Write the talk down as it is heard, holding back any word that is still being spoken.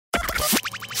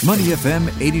Money FM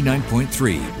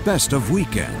 89.3, best of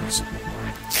weekends.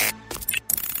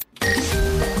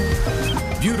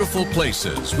 Beautiful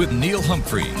Places with Neil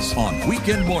Humphreys on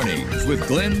weekend mornings with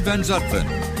Glenn Van Zutphen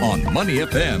on Money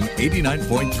FM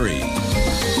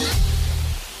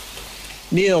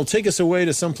 89.3. Neil, take us away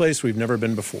to someplace we've never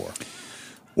been before.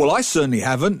 Well, I certainly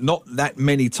haven't, not that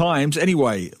many times.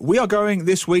 Anyway, we are going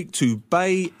this week to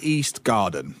Bay East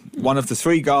Garden, one of the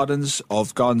three gardens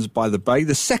of Gardens by the Bay,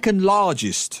 the second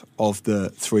largest of the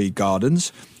three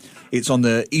gardens. It's on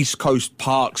the East Coast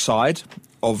Park side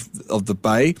of the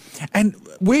bay. And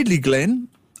weirdly, Glenn,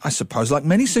 I suppose like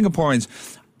many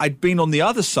Singaporeans, I'd been on the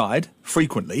other side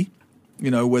frequently,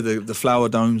 you know, where the flower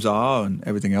domes are and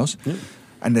everything else.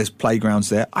 And there's playgrounds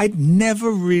there. I'd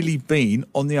never really been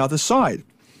on the other side.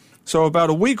 So about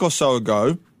a week or so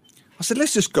ago, I said,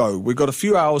 let's just go. We've got a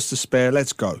few hours to spare.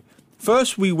 Let's go.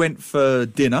 First, we went for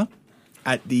dinner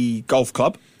at the golf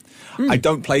club. I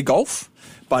don't play golf,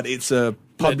 but it's a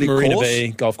public Marina course. Bay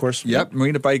Golf Course. Yep,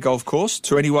 Marina Bay Golf Course.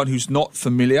 To anyone who's not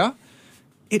familiar,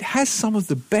 it has some of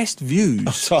the best views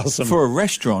That's awesome. for a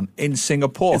restaurant in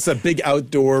Singapore. It's a big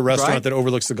outdoor restaurant Right? that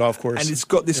overlooks the golf course. And it's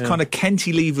got this kind of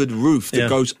cantilevered roof that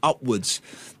goes upwards.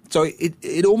 So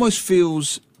it almost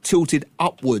feels tilted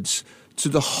upwards to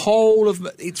the whole of...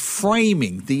 It's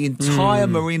framing the entire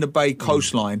Marina Bay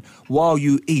coastline while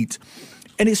you eat.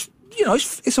 And it's, you know,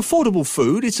 it's affordable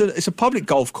food. It's a public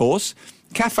golf course.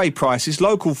 Cafe prices,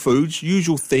 local foods,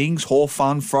 usual things, hor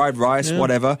fun, fried rice,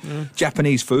 whatever,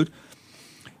 Japanese food.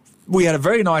 We had a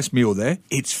very nice meal there.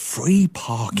 It's free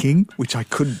parking, which I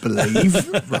couldn't believe,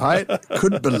 right?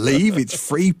 Couldn't believe it's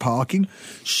free parking.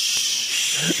 Shh.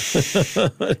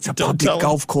 It's a public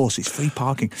golf course. It's free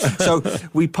parking. So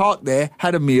we parked there,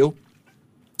 had a meal,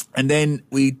 and then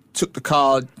we took the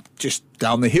car just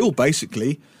down the hill,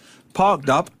 basically, parked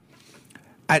up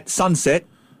at sunset,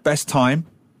 best time.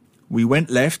 We went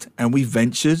left and we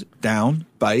ventured down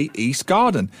Bay East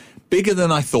Garden. Bigger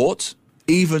than I thought,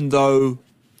 even though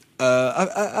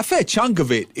a fair chunk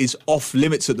of it is off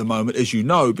limits at the moment, as you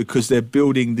know, because they're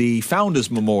building the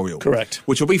Founders Memorial. Correct.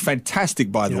 Which will be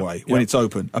fantastic, by the way, when it's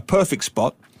open. A perfect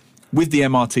spot with the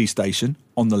MRT station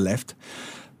on the left.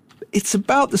 It's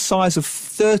about the size of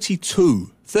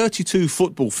 32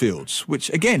 football fields,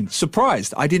 which, again,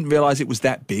 surprised. I didn't realise it was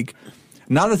that big.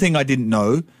 Another thing I didn't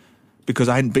know, because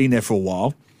I hadn't been there for a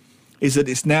while, is that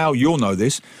it's now, you'll know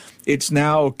this, it's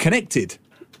now connected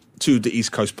to the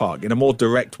East Coast Park in a more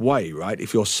direct way, right?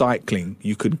 If you're cycling,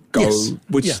 you could go,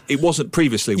 which it wasn't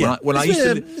previously. When I used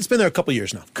to, it's been there a couple of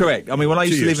years now. Correct. I mean, when I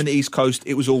used to live in years. the East Coast,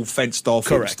 it was all fenced off.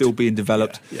 Correct. It was still being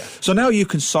developed. Yeah. So now you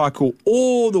can cycle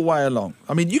all the way along.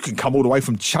 I mean, you can come all the way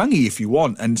from Changi if you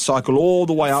want and cycle all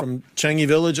the way up. From Changi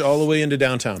Village all the way into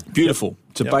downtown. Beautiful.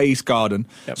 To Bay East Garden.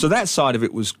 So that side of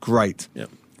it was great.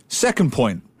 Second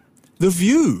point, the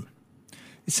view.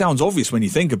 It sounds obvious when you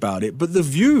think about it, but the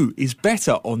view is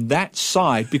better on that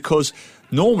side because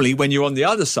normally when you're on the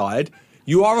other side,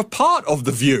 you are a part of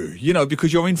the view, you know,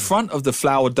 because you're in front of the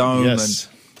flower dome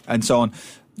and so on.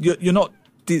 You're not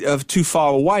too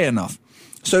far away enough.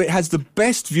 So it has the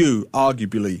best view,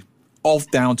 arguably, of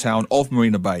downtown, of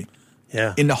Marina Bay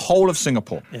in the whole of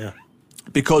Singapore.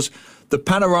 Because the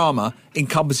panorama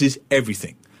encompasses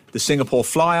everything. The Singapore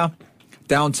Flyer,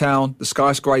 downtown, the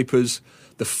skyscrapers,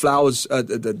 the flowers,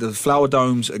 the flower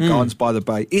domes at Gardens by the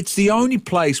Bay. It's the only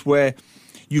place where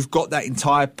you've got that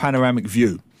entire panoramic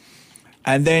view.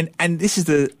 And this is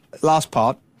the last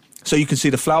part, so you can see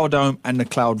the flower dome and the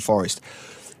cloud forest.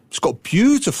 It's got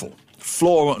beautiful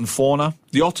flora and fauna.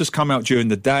 The otters come out during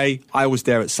the day. I was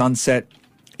there at sunset.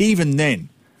 Even then,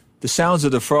 the sounds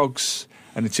of the frogs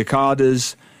and the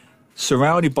cicadas,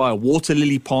 surrounded by water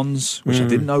lily ponds, which I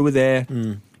didn't know were there.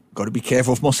 Got to be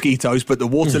careful of mosquitoes, but the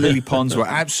water lily ponds were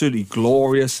absolutely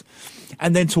glorious.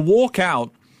 And then to walk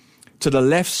out to the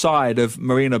left side of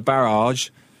Marina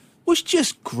Barrage was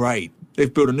just great.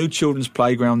 They've built a new children's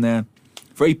playground there,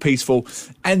 very peaceful.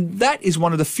 And that is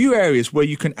one of the few areas where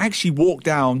you can actually walk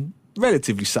down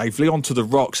relatively safely onto the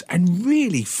rocks and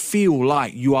really feel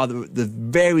like you are the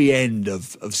very end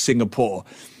of Singapore.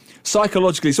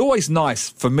 Psychologically, it's always nice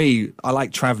for me, I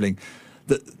like travelling,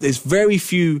 that there's very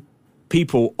few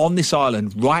people on this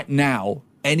island right now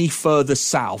any further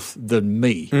south than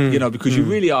me, you know, because you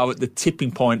really are at the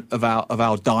tipping point of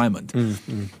our diamond.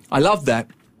 I love that.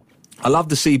 I love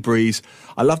the sea breeze.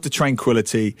 I love the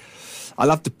tranquility. I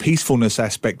love the peacefulness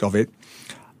aspect of it.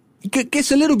 It gets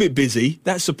a little bit busy.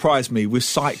 That surprised me with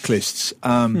cyclists.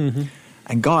 And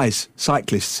guys,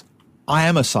 cyclists, I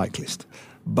am a cyclist.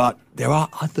 But there are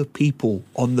other people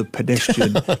on the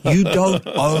pedestrian. You don't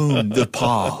own the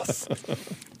path.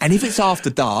 And if it's after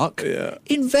dark,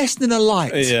 invest in a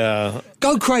light. Yeah.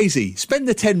 Go crazy. Spend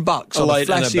the $10 on light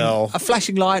and a bell. a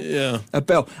flashing light, a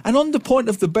bell. And on the point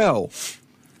of the bell,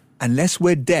 unless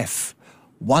we're deaf,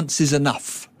 once is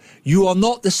enough. You are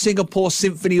not the Singapore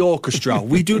Symphony Orchestra.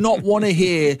 We do not want to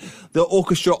hear the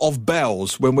orchestra of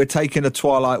bells when we're taking a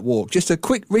twilight walk. Just a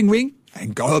quick ring, ring,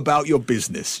 and go about your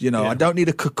business. You know, I don't need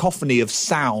a cacophony of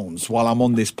sounds while I'm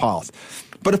on this path.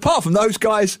 But apart from those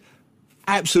guys,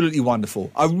 absolutely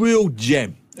wonderful. A real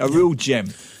gem. A real gem.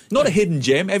 Not a hidden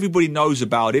gem. Everybody knows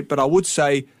about it. But I would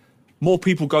say more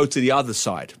people go to the other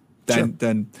side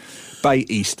than Bay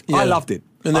East. Yeah. I loved it.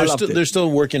 And they're still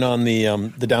working on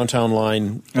the downtown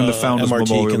line and the Founders MRT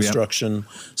Memorial, construction.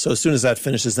 So as soon as that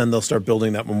finishes, then they'll start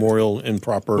building that memorial in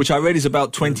proper. Which I read is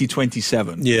about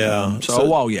 2027. Yeah, so a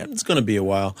while yet. It's going to be a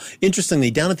while. Interestingly,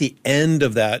 down at the end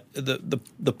of that,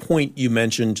 the point you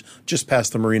mentioned just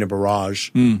past the Marina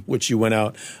Barrage, which you went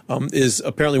out, is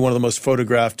apparently one of the most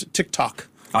photographed TikTok.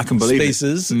 I can believe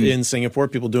spaces in Singapore,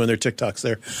 people doing their TikToks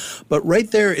there. But right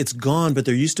there, it's gone, but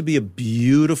there used to be a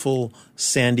beautiful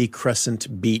sandy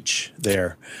crescent beach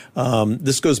there.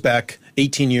 This goes back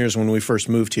 18 years when we first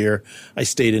moved here. I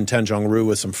stayed in Tanjong Rhu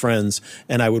with some friends,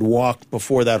 and I would walk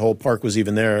before that whole park was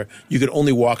even there. You could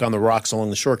only walk on the rocks along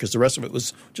the shore because the rest of it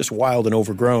was just wild and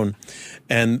overgrown.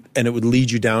 And it would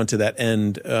lead you down to that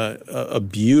end, a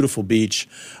beautiful beach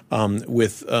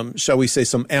with, shall we say,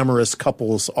 some amorous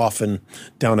couples often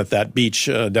down at that beach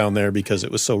down there because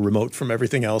it was so remote from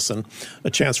everything else, and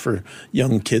a chance for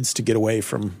young kids to get away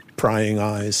from prying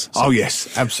eyes. So, oh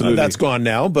yes, absolutely. That's gone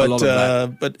now, but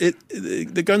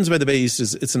the Gardens by the Bay East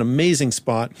it's an amazing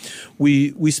spot.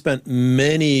 We spent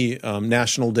many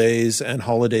national days and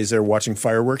holidays there watching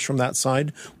fireworks from that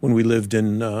side. When we lived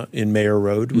in Mayor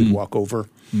Road, we'd walk over,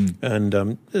 and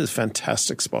it was a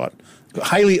fantastic spot.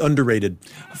 Highly underrated.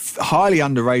 Highly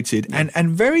underrated,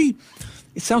 and very.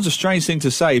 It sounds a strange thing to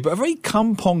say, but a very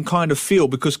Kampong kind of feel,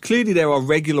 because clearly there are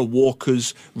regular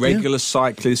walkers, regular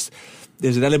cyclists.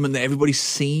 There's an element that everybody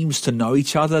seems to know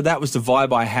each other. That was the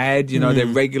vibe I had. You know, there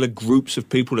are regular groups of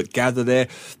people that gather there.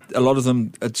 A lot of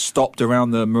them had stopped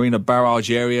around the Marina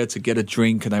Barrage area to get a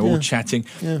drink, and they were all chatting.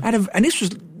 Yeah. And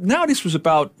this was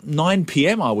about 9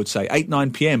 p.m., I would say, 8,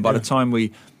 9 p.m. by the time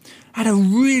we had a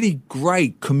really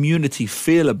great community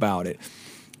feel about it.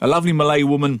 A lovely Malay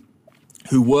woman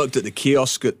who worked at the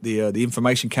kiosk at the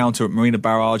information counter at Marina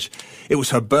Barrage. It was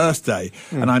her birthday,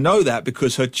 and I know that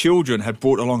because her children had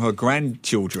brought along her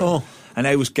grandchildren, and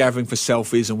they was gathering for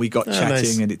selfies, and we got chatting,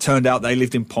 nice. And it turned out they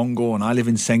lived in Punggol and I live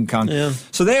in Sengkang. Yeah.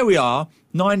 So there we are,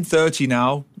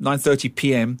 9:30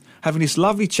 p.m., having this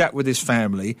lovely chat with his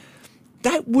family.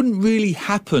 That wouldn't really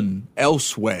happen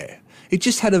elsewhere. It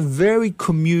just had a very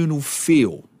communal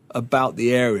feel about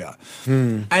the area.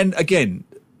 And again,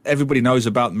 everybody knows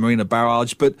about the Marina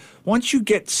Barrage, but once you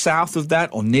get south of that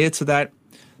or near to that,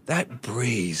 that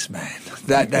breeze, man,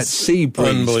 that sea breeze,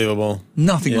 unbelievable.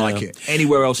 Nothing like it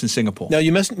anywhere else in Singapore. Now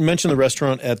you mentioned the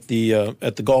restaurant at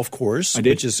the golf course,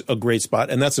 which is a great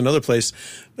spot, and that's another place,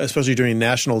 especially during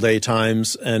National Day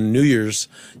times and New Year's.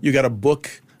 You got to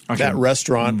book that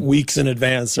restaurant weeks in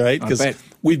advance, right? Because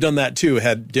we've done that too.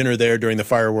 Had dinner there during the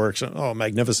fireworks. Oh,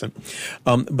 magnificent!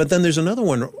 But then there's another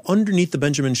one underneath the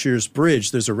Benjamin Sheares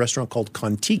Bridge. There's a restaurant called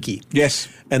Kontiki. Yes,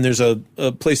 and there's a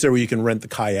place there where you can rent the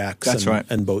kayaks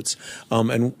and boats.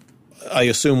 And I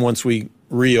assume once we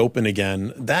reopen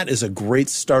again, that is a great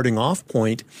starting off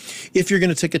point. If you're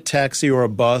going to take a taxi or a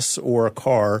bus or a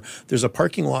car, there's a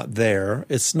parking lot there.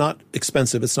 It's not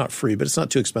expensive. It's not free, but it's not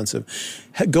too expensive.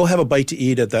 Go have a bite to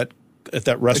eat at that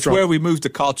restaurant. It's where we moved the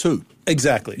car to.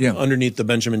 Exactly. Underneath the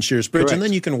Benjamin Sheares Bridge. Correct. And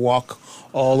then you can walk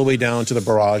all the way down to the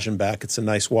barrage and back. It's a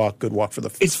nice walk, good walk for the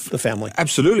family.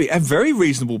 Absolutely. And very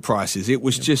reasonable prices. It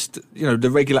was just, the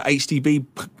regular HDB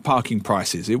parking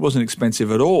prices. It wasn't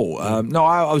expensive at all. No,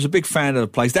 I was a big fan of the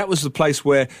place. That was the place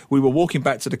where we were walking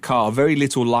back to the car, very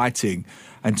little lighting,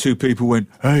 and two people went,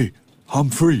 "Hey, I'm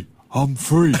free. I'm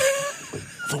free."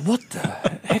 I thought, what the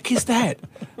heck is that?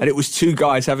 And it was two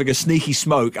guys having a sneaky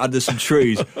smoke under some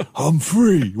trees. "I'm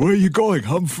free. Where are you going?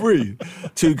 I'm free."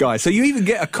 Two guys. So you even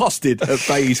get accosted at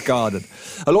Bay East Garden.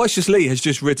 Aloysius Lee has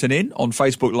just written in on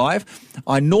Facebook Live.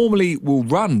 "I normally will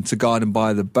run to Garden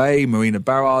by the Bay, Marina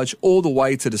Barrage, all the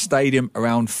way to the stadium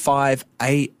around 5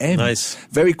 a.m. Nice.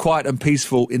 Very quiet and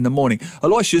peaceful in the morning."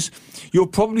 Aloysius, you'll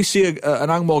probably see an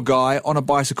Angmo guy on a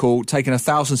bicycle taking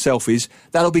 1,000 selfies.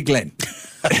 That'll be Glenn.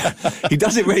 He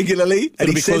does it regularly. And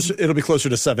it'll be closer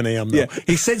to 7 a.m. though. Yeah,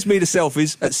 he sends me the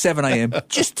selfies at 7 a.m.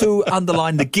 just to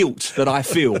underline the guilt that I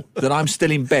feel that I'm still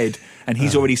in bed and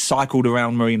he's already cycled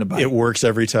around Marina Bay. It works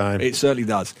every time. It certainly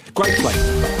does. Great place.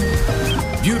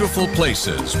 Beautiful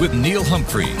Places with Neil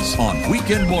Humphreys on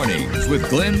Weekend Mornings with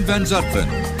Glenn Van Zutphen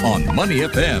on Money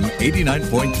FM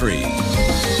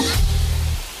 89.3.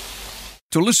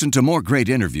 To listen to more great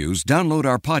interviews, download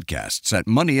our podcasts at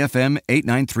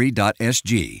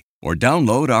moneyfm893.sg or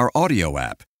download our audio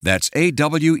app. That's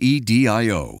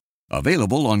AWEDIO.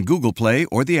 Available on Google Play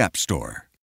or the App Store.